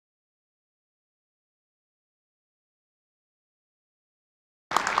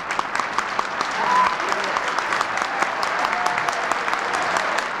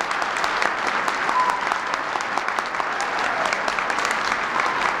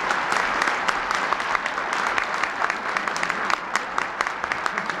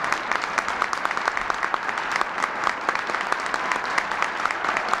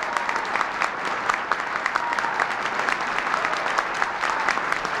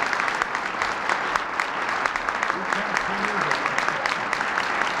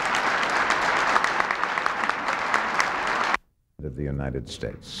United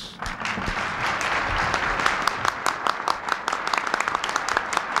States.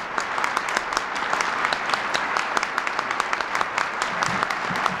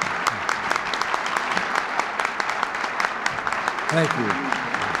 Thank you.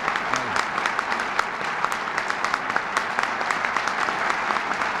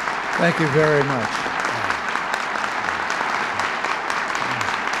 Thank you very much.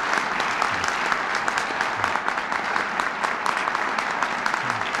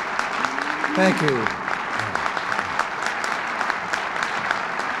 Thank you.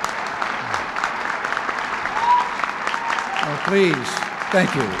 Oh, please,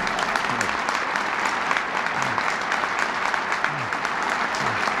 thank you.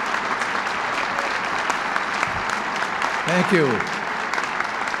 Thank you.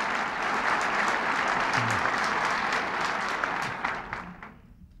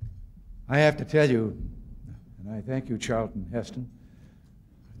 I have to tell you, and I thank you, Charlton Heston,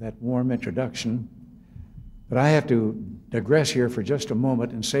 for that warm introduction, but I have to digress here for just a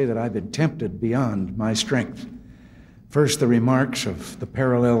moment and say that I've been tempted beyond my strength. First, the remarks of the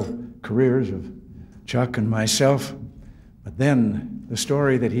parallel careers of Chuck and myself, but then the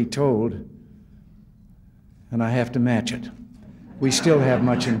story that he told, and I have to match it. We still have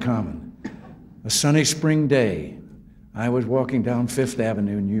much in common. A sunny spring day, I was walking down Fifth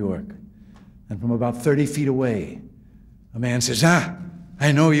Avenue in New York, and from about 30 feet away, a man says,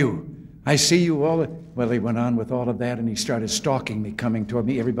 I know you. I see you all the... Well, he went on with all of that, and he started stalking me, coming toward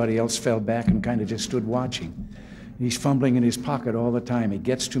me. Everybody else fell back and kind of just stood watching. He's fumbling in his pocket all the time. He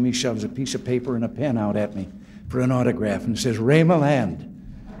gets to me, shoves a piece of paper and a pen out at me for an autograph, and says, Ray Milland.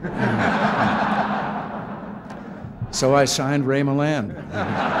 So I signed Ray Milland.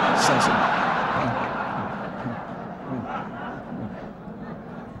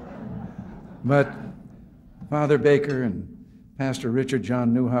 But Father Baker and Pastor Richard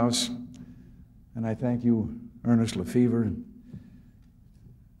John Newhouse, and I thank you, Ernest Lefevre, and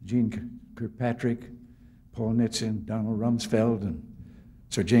Gene Kirkpatrick, Paul Nitzin, Donald Rumsfeld, and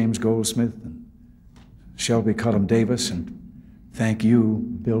Sir James Goldsmith, and Shelby Cullum Davis, and thank you,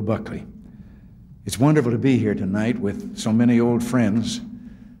 Bill Buckley. It's wonderful to be here tonight with so many old friends.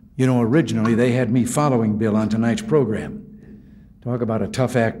 You know, originally they had me following Bill on tonight's program. Talk about a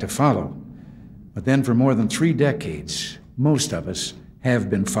tough act to follow. But then for more than 3 decades, most of us have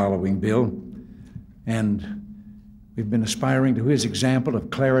been following Bill, and we've been aspiring to his example of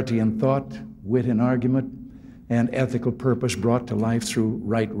clarity in thought, wit in argument, and ethical purpose brought to life through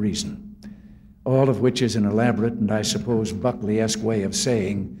right reason. All of which is an elaborate and I suppose Buckley-esque way of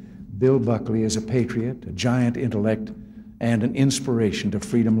saying Bill Buckley is a patriot, a giant intellect, and an inspiration to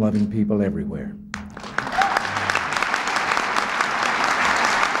freedom-loving people everywhere.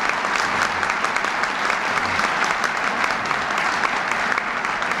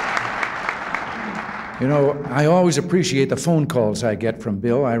 You know, I always appreciate the phone calls I get from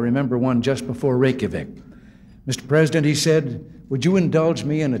Bill. I remember one just before Reykjavik. Mr. President, he said, would you indulge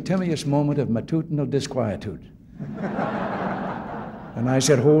me in a timious moment of matutinal disquietude? And I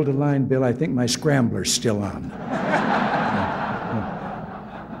said, hold the line, Bill, I think my scrambler's still on.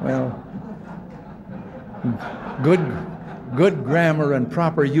 Well, good grammar and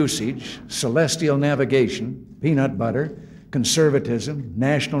proper usage, celestial navigation, peanut butter, conservatism,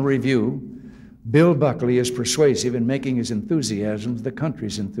 National Review. Bill Buckley is persuasive in making his enthusiasms the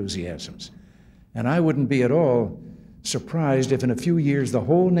country's enthusiasms. And I wouldn't be at all surprised if in a few years the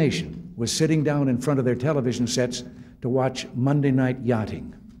whole nation was sitting down in front of their television sets to watch Monday Night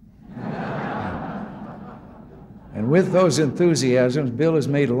Yachting. And with those enthusiasms, Bill has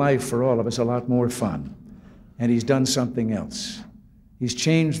made life for all of us a lot more fun. And he's done something else. He's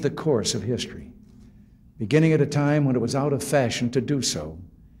changed the course of history. Beginning at a time when it was out of fashion to do so,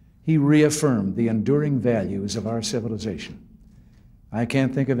 he reaffirmed the enduring values of our civilization. I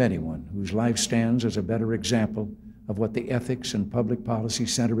can't think of anyone whose life stands as a better example of what the Ethics and Public Policy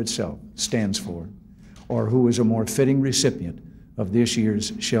Center itself stands for, or who is a more fitting recipient of this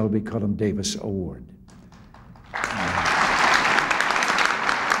year's Shelby Cullum Davis Award.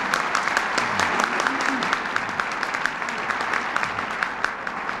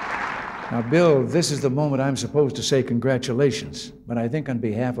 Now, Bill, this is the moment I'm supposed to say congratulations, but I think on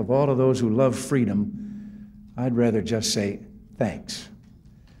behalf of all of those who love freedom, I'd rather just say thanks.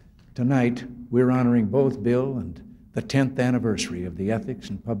 Tonight, we're honoring both Bill and the 10th anniversary of the Ethics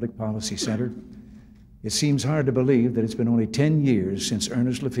and Public Policy Center. It seems hard to believe that it's been only 10 years since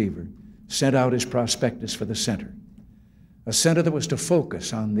Ernest Lefevre sent out his prospectus for the center, a center that was to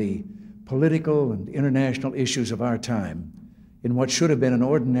focus on the political and international issues of our time in what should have been an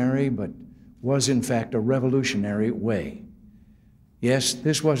ordinary but was in fact a revolutionary way. Yes,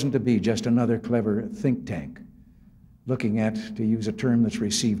 this wasn't to be just another clever think tank looking at, to use a term that's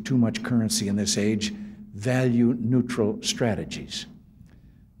received too much currency in this age, value-neutral strategies.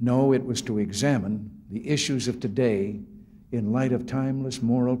 No, it was to examine the issues of today in light of timeless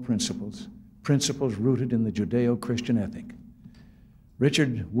moral principles, principles rooted in the Judeo-Christian ethic.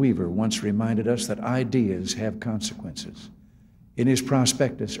 Richard Weaver once reminded us that ideas have consequences. In his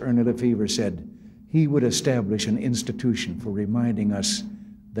prospectus, Ernie Lefevre said he would establish an institution for reminding us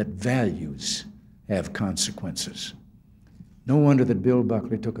that values have consequences. No wonder that Bill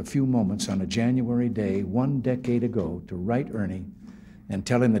Buckley took a few moments on a January day 1 decade ago to write Ernie and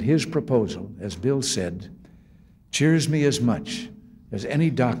tell him that his proposal, as Bill said, cheers me as much as any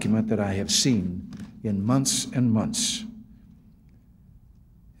document that I have seen in months and months.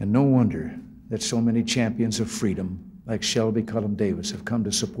 And no wonder that so many champions of freedom, like Shelby Cullum Davis, have come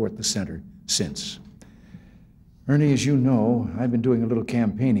to support the center since. Ernie, as you know, I've been doing a little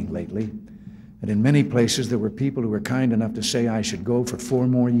campaigning lately, and in many places there were people who were kind enough to say I should go for 4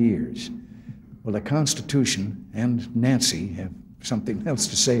 more years. Well, the Constitution and Nancy have something else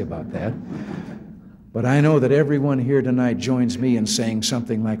to say about that. But I know that everyone here tonight joins me in saying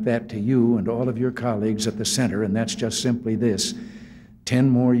something like that to you and all of your colleagues at the center, and that's just simply this: 10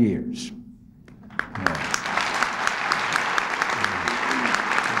 more years. Yeah.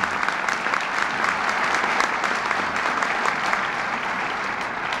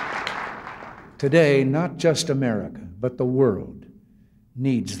 Today, not just America, but the world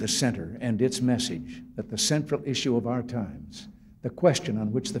needs the center and its message that the central issue of our times, the question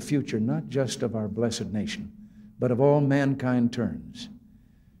on which the future not just of our blessed nation, but of all mankind turns.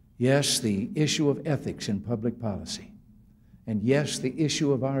 Yes, the issue of ethics in public policy. And yes, the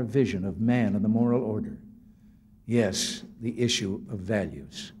issue of our vision of man and the moral order. Yes, the issue of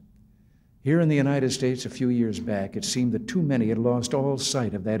values. Here in the United States a few years back, it seemed that too many had lost all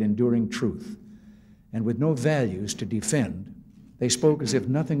sight of that enduring truth. And with no values to defend, they spoke as if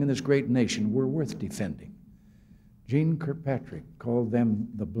nothing in this great nation were worth defending. Gene Kirkpatrick called them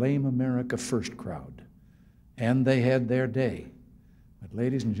the Blame America First crowd, and they had their day. But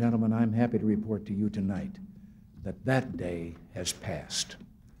ladies and gentlemen, I'm happy to report to you tonight that that day has passed.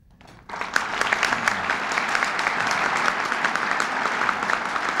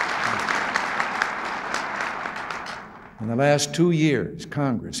 In the last 2 years,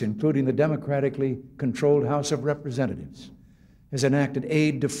 Congress, including the democratically controlled House of Representatives, has enacted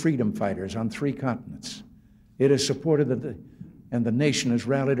aid to freedom fighters on 3 continents. It has supported and the nation has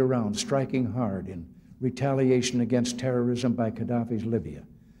rallied around striking hard in retaliation against terrorism by Gaddafi's Libya,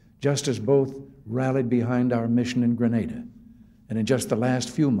 just as both rallied behind our mission in Grenada. And in just the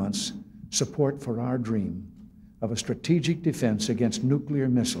last few months, support for our dream of a strategic defense against nuclear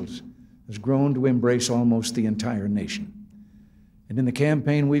missiles has grown to embrace almost the entire nation. And in the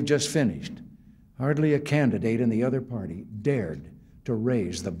campaign we've just finished, hardly a candidate in the other party dared to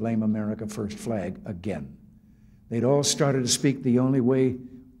raise the Blame America First flag again. They'd all started to speak the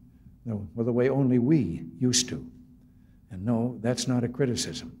way only we used to. And no, that's not a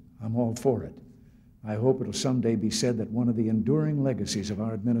criticism. I'm all for it. I hope it'll someday be said that one of the enduring legacies of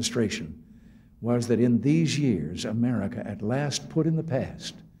our administration was that in these years, America at last put in the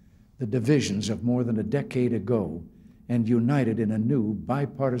past the divisions of more than a decade ago and united in a new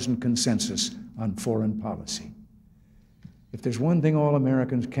bipartisan consensus on foreign policy. If there's one thing all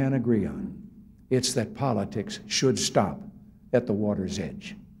Americans can agree on, it's that politics should stop at the water's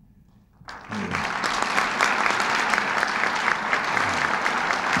edge.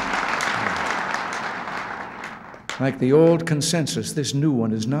 Like the old consensus, this new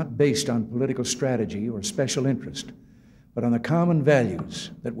one is not based on political strategy or special interest, but on the common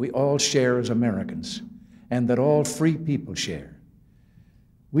values that we all share as Americans and that all free people share.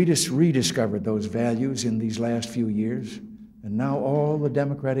 We just rediscovered those values in these last few years, and now all the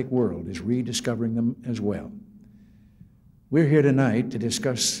democratic world is rediscovering them as well. We're here tonight to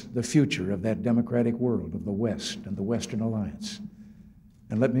discuss the future of that democratic world of the West and the Western Alliance.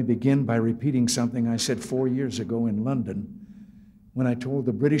 And let me begin by repeating something I said 4 years ago in London when I told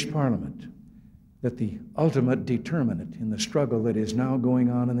the British Parliament that the ultimate determinant in the struggle that is now going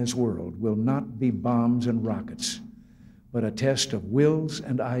on in this world will not be bombs and rockets, but a test of wills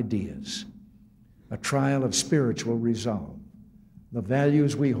and ideas, a trial of spiritual resolve, the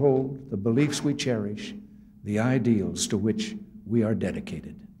values we hold, the beliefs we cherish, the ideals to which we are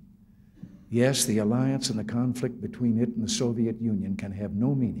dedicated. Yes, the alliance and the conflict between it and the Soviet Union can have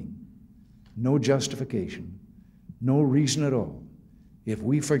no meaning, no justification, no reason at all if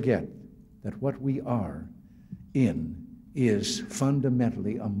we forget that what we are in is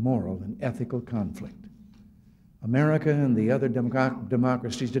fundamentally a moral and ethical conflict. America and the other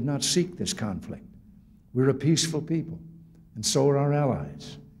democracies did not seek this conflict. We're a peaceful people, and so are our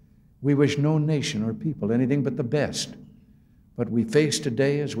allies. We wish no nation or people anything but the best. But we face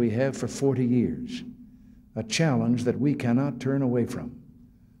today, as we have for 40 years, a challenge that we cannot turn away from,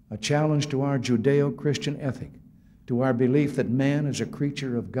 a challenge to our Judeo-Christian ethic, to our belief that man is a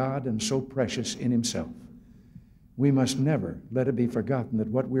creature of God and so precious in himself. We must never let it be forgotten that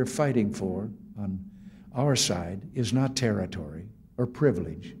what we're fighting for on our side is not territory or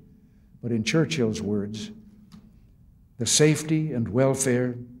privilege, but in Churchill's words, the safety and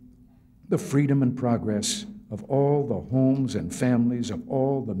welfare, the freedom and progress of all the homes and families of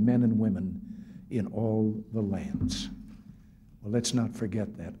all the men and women in all the lands. Well, let's not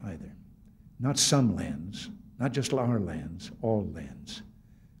forget that either. Not some lands, not just our lands, all lands.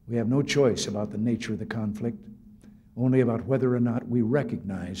 We have no choice about the nature of the conflict, only about whether or not we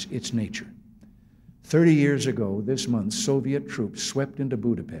recognize its nature. 30 years ago this month, Soviet troops swept into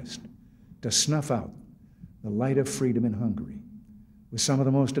Budapest to snuff out the light of freedom in Hungary. With some of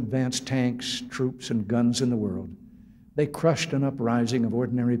the most advanced tanks, troops, and guns in the world, they crushed an uprising of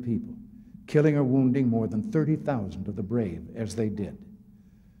ordinary people, killing or wounding more than 30,000 of the brave as they did.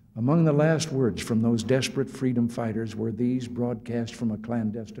 Among the last words from those desperate freedom fighters were these, broadcast from a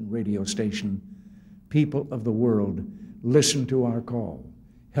clandestine radio station: "People of the world, listen to our call.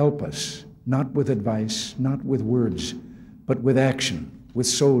 Help us, not with advice, not with words, but with action, with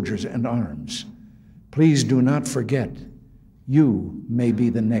soldiers and arms. Please do not forget, you may be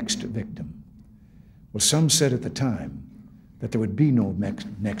the next victim." Well, some said at the time that there would be no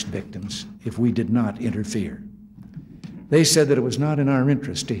next victims if we did not interfere. They said that it was not in our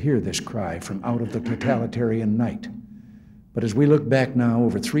interest to hear this cry from out of the totalitarian night. But as we look back now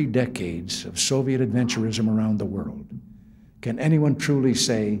over 3 decades of Soviet adventurism around the world, can anyone truly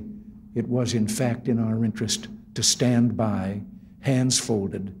say it was in fact in our interest to stand by, hands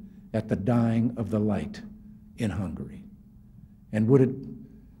folded, at the dying of the light in Hungary? And would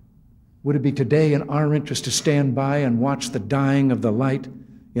it be today in our interest to stand by and watch the dying of the light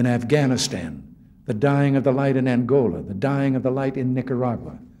in Afghanistan, the dying of the light in Angola, the dying of the light in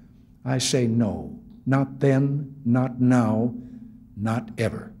Nicaragua? I say no. Not then, not now, not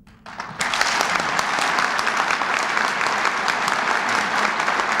ever.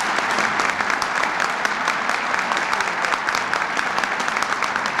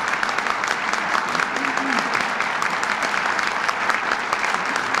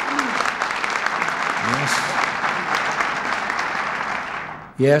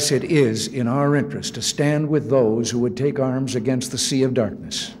 Yes, it is in our interest to stand with those who would take arms against the sea of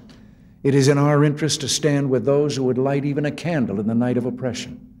darkness. It is in our interest to stand with those who would light even a candle in the night of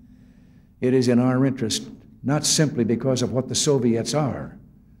oppression. It is in our interest, not simply because of what the Soviets are,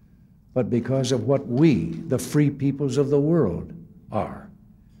 but because of what we, the free peoples of the world, are.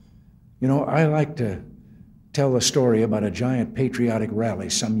 You know, I like to tell a story about a giant patriotic rally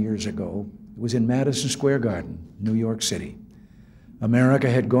some years ago. It was in Madison Square Garden, New York City. America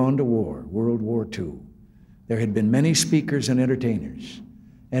had gone to war, World War II. There had been many speakers and entertainers,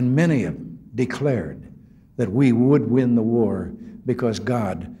 and many of them declared that we would win the war because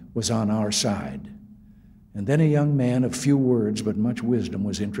God was on our side. And then a young man of few words but much wisdom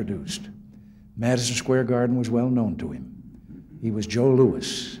was introduced. Madison Square Garden was well known to him. He was Joe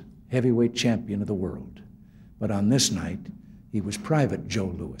Louis, heavyweight champion of the world. But on this night, he was Private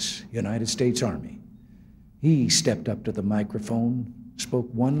Joe Louis, United States Army. He stepped up to the microphone,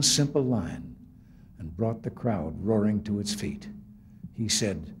 spoke one simple line, and brought the crowd roaring to its feet. He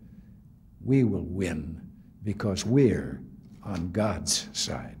said, "We will win because we're on God's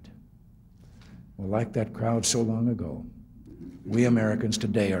side." Well, like that crowd so long ago, we Americans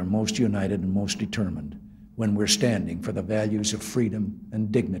today are most united and most determined when we're standing for the values of freedom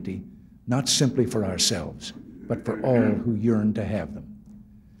and dignity, not simply for ourselves, but for all who yearn to have them.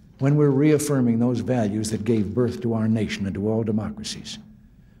 When we're reaffirming those values that gave birth to our nation and to all democracies,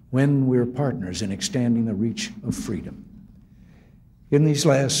 when we're partners in extending the reach of freedom. In these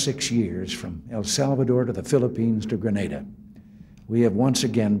last 6 years, from El Salvador to the Philippines to Grenada, we have once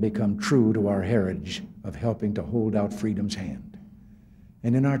again become true to our heritage of helping to hold out freedom's hand.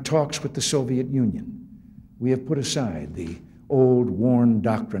 And in our talks with the Soviet Union, we have put aside the old, worn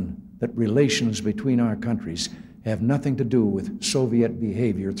doctrine that relations between our countries have nothing to do with Soviet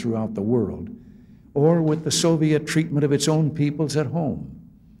behavior throughout the world or with the Soviet treatment of its own peoples at home.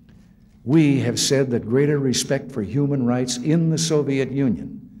 We have said that greater respect for human rights in the Soviet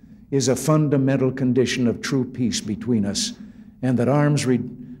Union is a fundamental condition of true peace between us, and that arms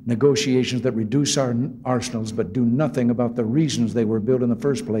negotiations that reduce our arsenals but do nothing about the reasons they were built in the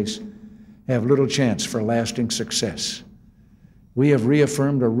first place have little chance for lasting success. We have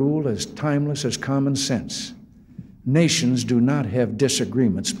reaffirmed a rule as timeless as common sense. Nations do not have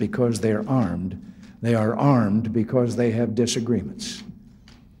disagreements because they're armed. They are armed because they have disagreements.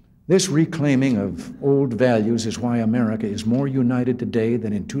 This reclaiming of old values is why America is more united today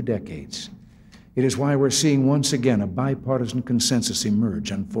than in 2 decades. It is why we're seeing once again a bipartisan consensus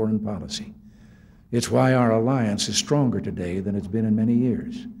emerge on foreign policy. It's why our alliance is stronger today than it's been in many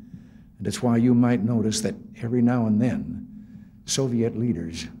years. And it's why you might notice that every now and then, Soviet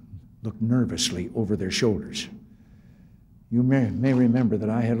leaders look nervously over their shoulders. You may remember that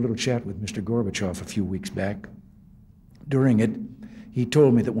I had a little chat with Mr. Gorbachev a few weeks back. During it, he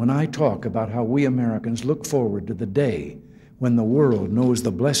told me that when I talk about how we Americans look forward to the day when the world knows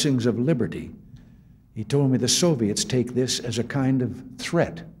the blessings of liberty, he told me the Soviets take this as a kind of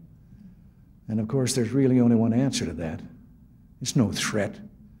threat. And of course, there's really only one answer to that. It's no threat.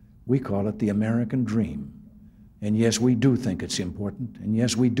 We call it the American dream. And yes, we do think it's important. And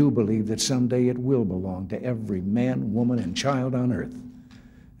yes, we do believe that someday it will belong to every man, woman, and child on earth.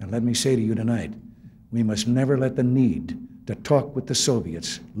 And let me say to you tonight, we must never let the need to talk with the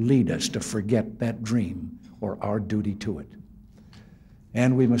Soviets lead us to forget that dream or our duty to it.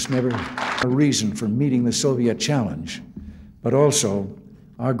 And we must never have a reason for meeting the Soviet challenge, but also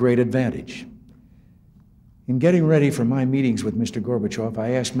our great advantage. In getting ready for my meetings with Mr. Gorbachev,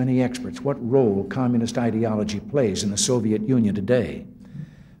 I asked many experts what role communist ideology plays in the Soviet Union today.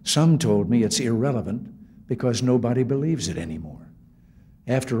 Some told me it's irrelevant because nobody believes it anymore.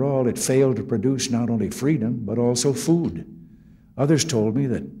 After all, it failed to produce not only freedom, but also food. Others told me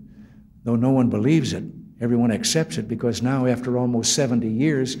that though no one believes it, everyone accepts it because now, after almost 70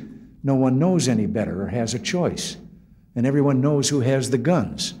 years, no one knows any better or has a choice, and everyone knows who has the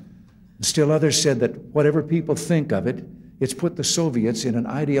guns. Still others said that whatever people think of it, it's put the Soviets in an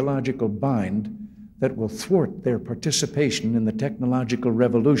ideological bind that will thwart their participation in the technological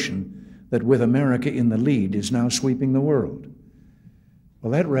revolution that, with America in the lead, is now sweeping the world.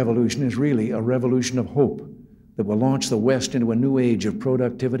 Well, that revolution is really a revolution of hope that will launch the West into a new age of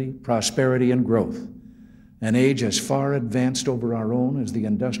productivity, prosperity, and growth, an age as far advanced over our own as the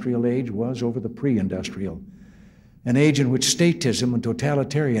industrial age was over the pre-industrial, an age in which statism and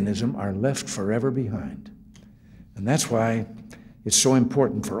totalitarianism are left forever behind. And that's why it's so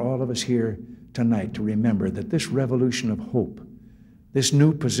important for all of us here tonight to remember that this revolution of hope, this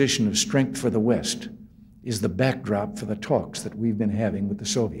new position of strength for the West, is the backdrop for the talks that we've been having with the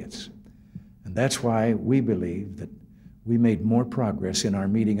Soviets. And that's why we believe that we made more progress in our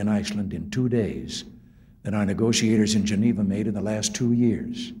meeting in Iceland in 2 days than our negotiators in Geneva made in the last 2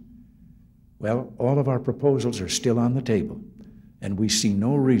 years. Well, all of our proposals are still on the table, and we see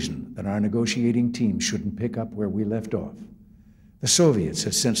no reason that our negotiating team shouldn't pick up where we left off. The Soviets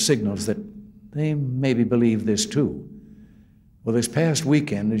have sent signals that they maybe believe this too. Well, this past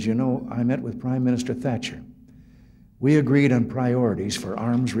weekend, as you know, I met with Prime Minister Thatcher. We agreed on priorities for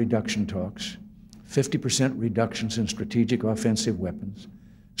arms reduction talks, 50% reductions in strategic offensive weapons,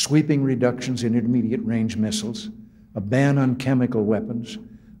 sweeping reductions in intermediate range missiles, a ban on chemical weapons,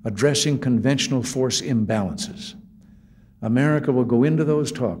 addressing conventional force imbalances. America will go into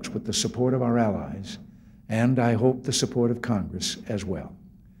those talks with the support of our allies, and I hope the support of Congress as well.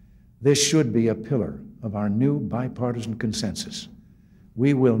 This should be a pillar of our new bipartisan consensus.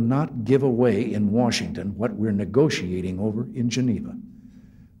 We will not give away in Washington what we're negotiating over in Geneva.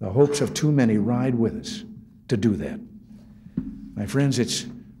 The hopes of too many ride with us to do that. My friends, it's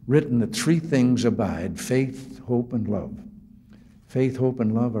written that 3 things abide: faith, hope, and love. Faith, hope,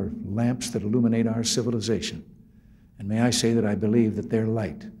 and love are lamps that illuminate our civilization. And may I say that I believe that their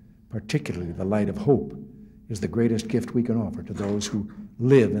light, particularly the light of hope, is the greatest gift we can offer to those who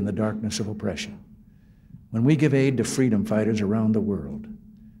live in the darkness of oppression. When we give aid to freedom fighters around the world,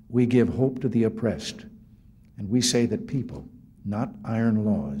 we give hope to the oppressed, and we say that people, not iron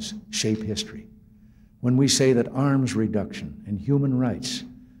laws, shape history. When we say that arms reduction and human rights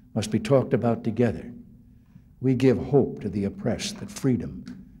must be talked about together, we give hope to the oppressed that freedom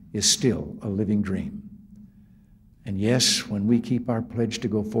is still a living dream. And yes, when we keep our pledge to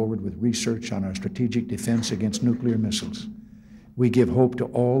go forward with research on our strategic defense against nuclear missiles, we give hope to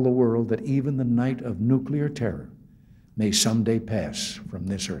all the world that even the night of nuclear terror may someday pass from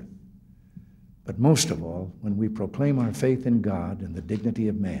this earth. But most of all, when we proclaim our faith in God and the dignity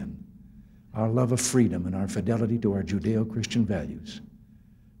of man, our love of freedom and our fidelity to our Judeo-Christian values,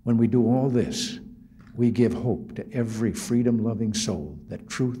 when we do all this, we give hope to every freedom-loving soul that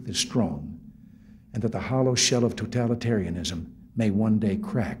truth is strong and that the hollow shell of totalitarianism may one day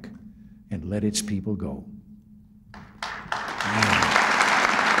crack and let its people go. Amen.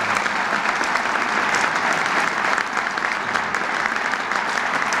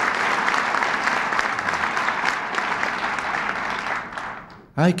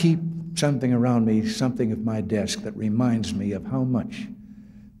 I keep something around me, something at my desk that reminds me of how much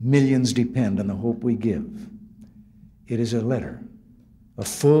millions depend on the hope we give. It is a letter, a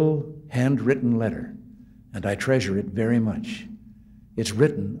full handwritten letter, and I treasure it very much. It's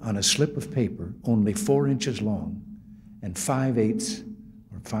written on a slip of paper only 4 inches long and 5/8,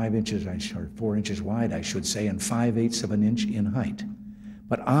 or 5 inches, or 4 inches wide, I should say, and 5/8 of an inch in height.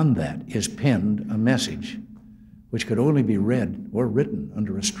 But on that is penned a message which could only be read or written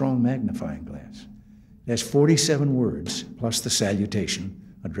under a strong magnifying glass. It has 47 words, plus the salutation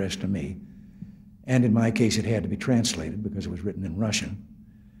addressed to me, and in my case it had to be translated because it was written in Russian.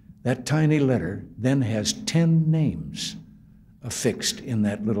 That tiny letter then has 10 names affixed in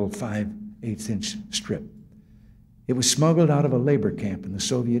that little 5/8 inch strip. It was smuggled out of a labor camp in the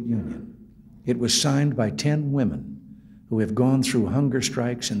Soviet Union. It was signed by 10 women who have gone through hunger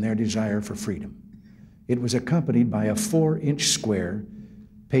strikes in their desire for freedom. It was accompanied by a 4-inch square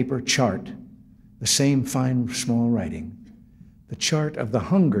paper chart, the same fine, small writing, the chart of the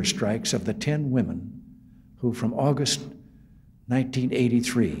hunger strikes of the 10 women who from August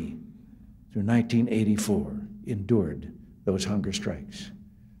 1983 through 1984 endured those hunger strikes.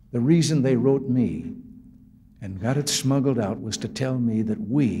 The reason they wrote me and got it smuggled out was to tell me that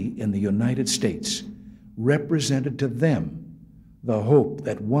we in the United States represented to them the hope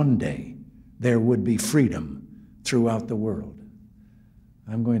that one day there would be freedom throughout the world.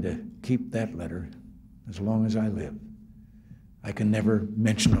 I'm going to keep that letter as long as I live. I can never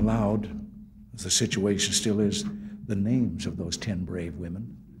mention aloud, as the situation still is, the names of those 10 brave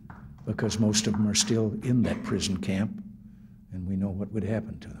women, because most of them are still in that prison camp, and we know what would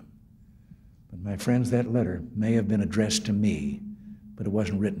happen to them. But my friends, that letter may have been addressed to me, but it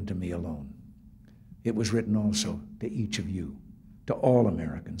wasn't written to me alone. It was written also to each of you, to all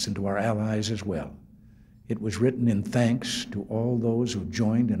Americans, and to our allies as well. It was written in thanks to all those who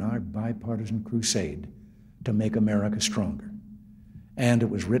joined in our bipartisan crusade to make America stronger. And it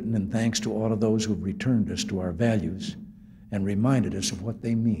was written in thanks to all of those who've returned us to our values and reminded us of what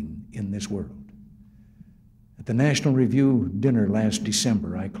they mean in this world. At the National Review dinner last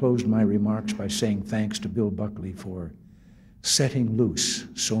December, I closed my remarks by saying thanks to Bill Buckley for setting loose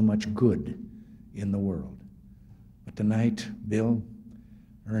so much good in the world. But tonight, Bill,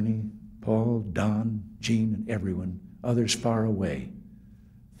 Ernie, Paul, Don, Gene, and everyone, others far away,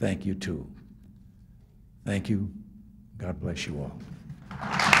 thank you too. Thank you. God bless you all.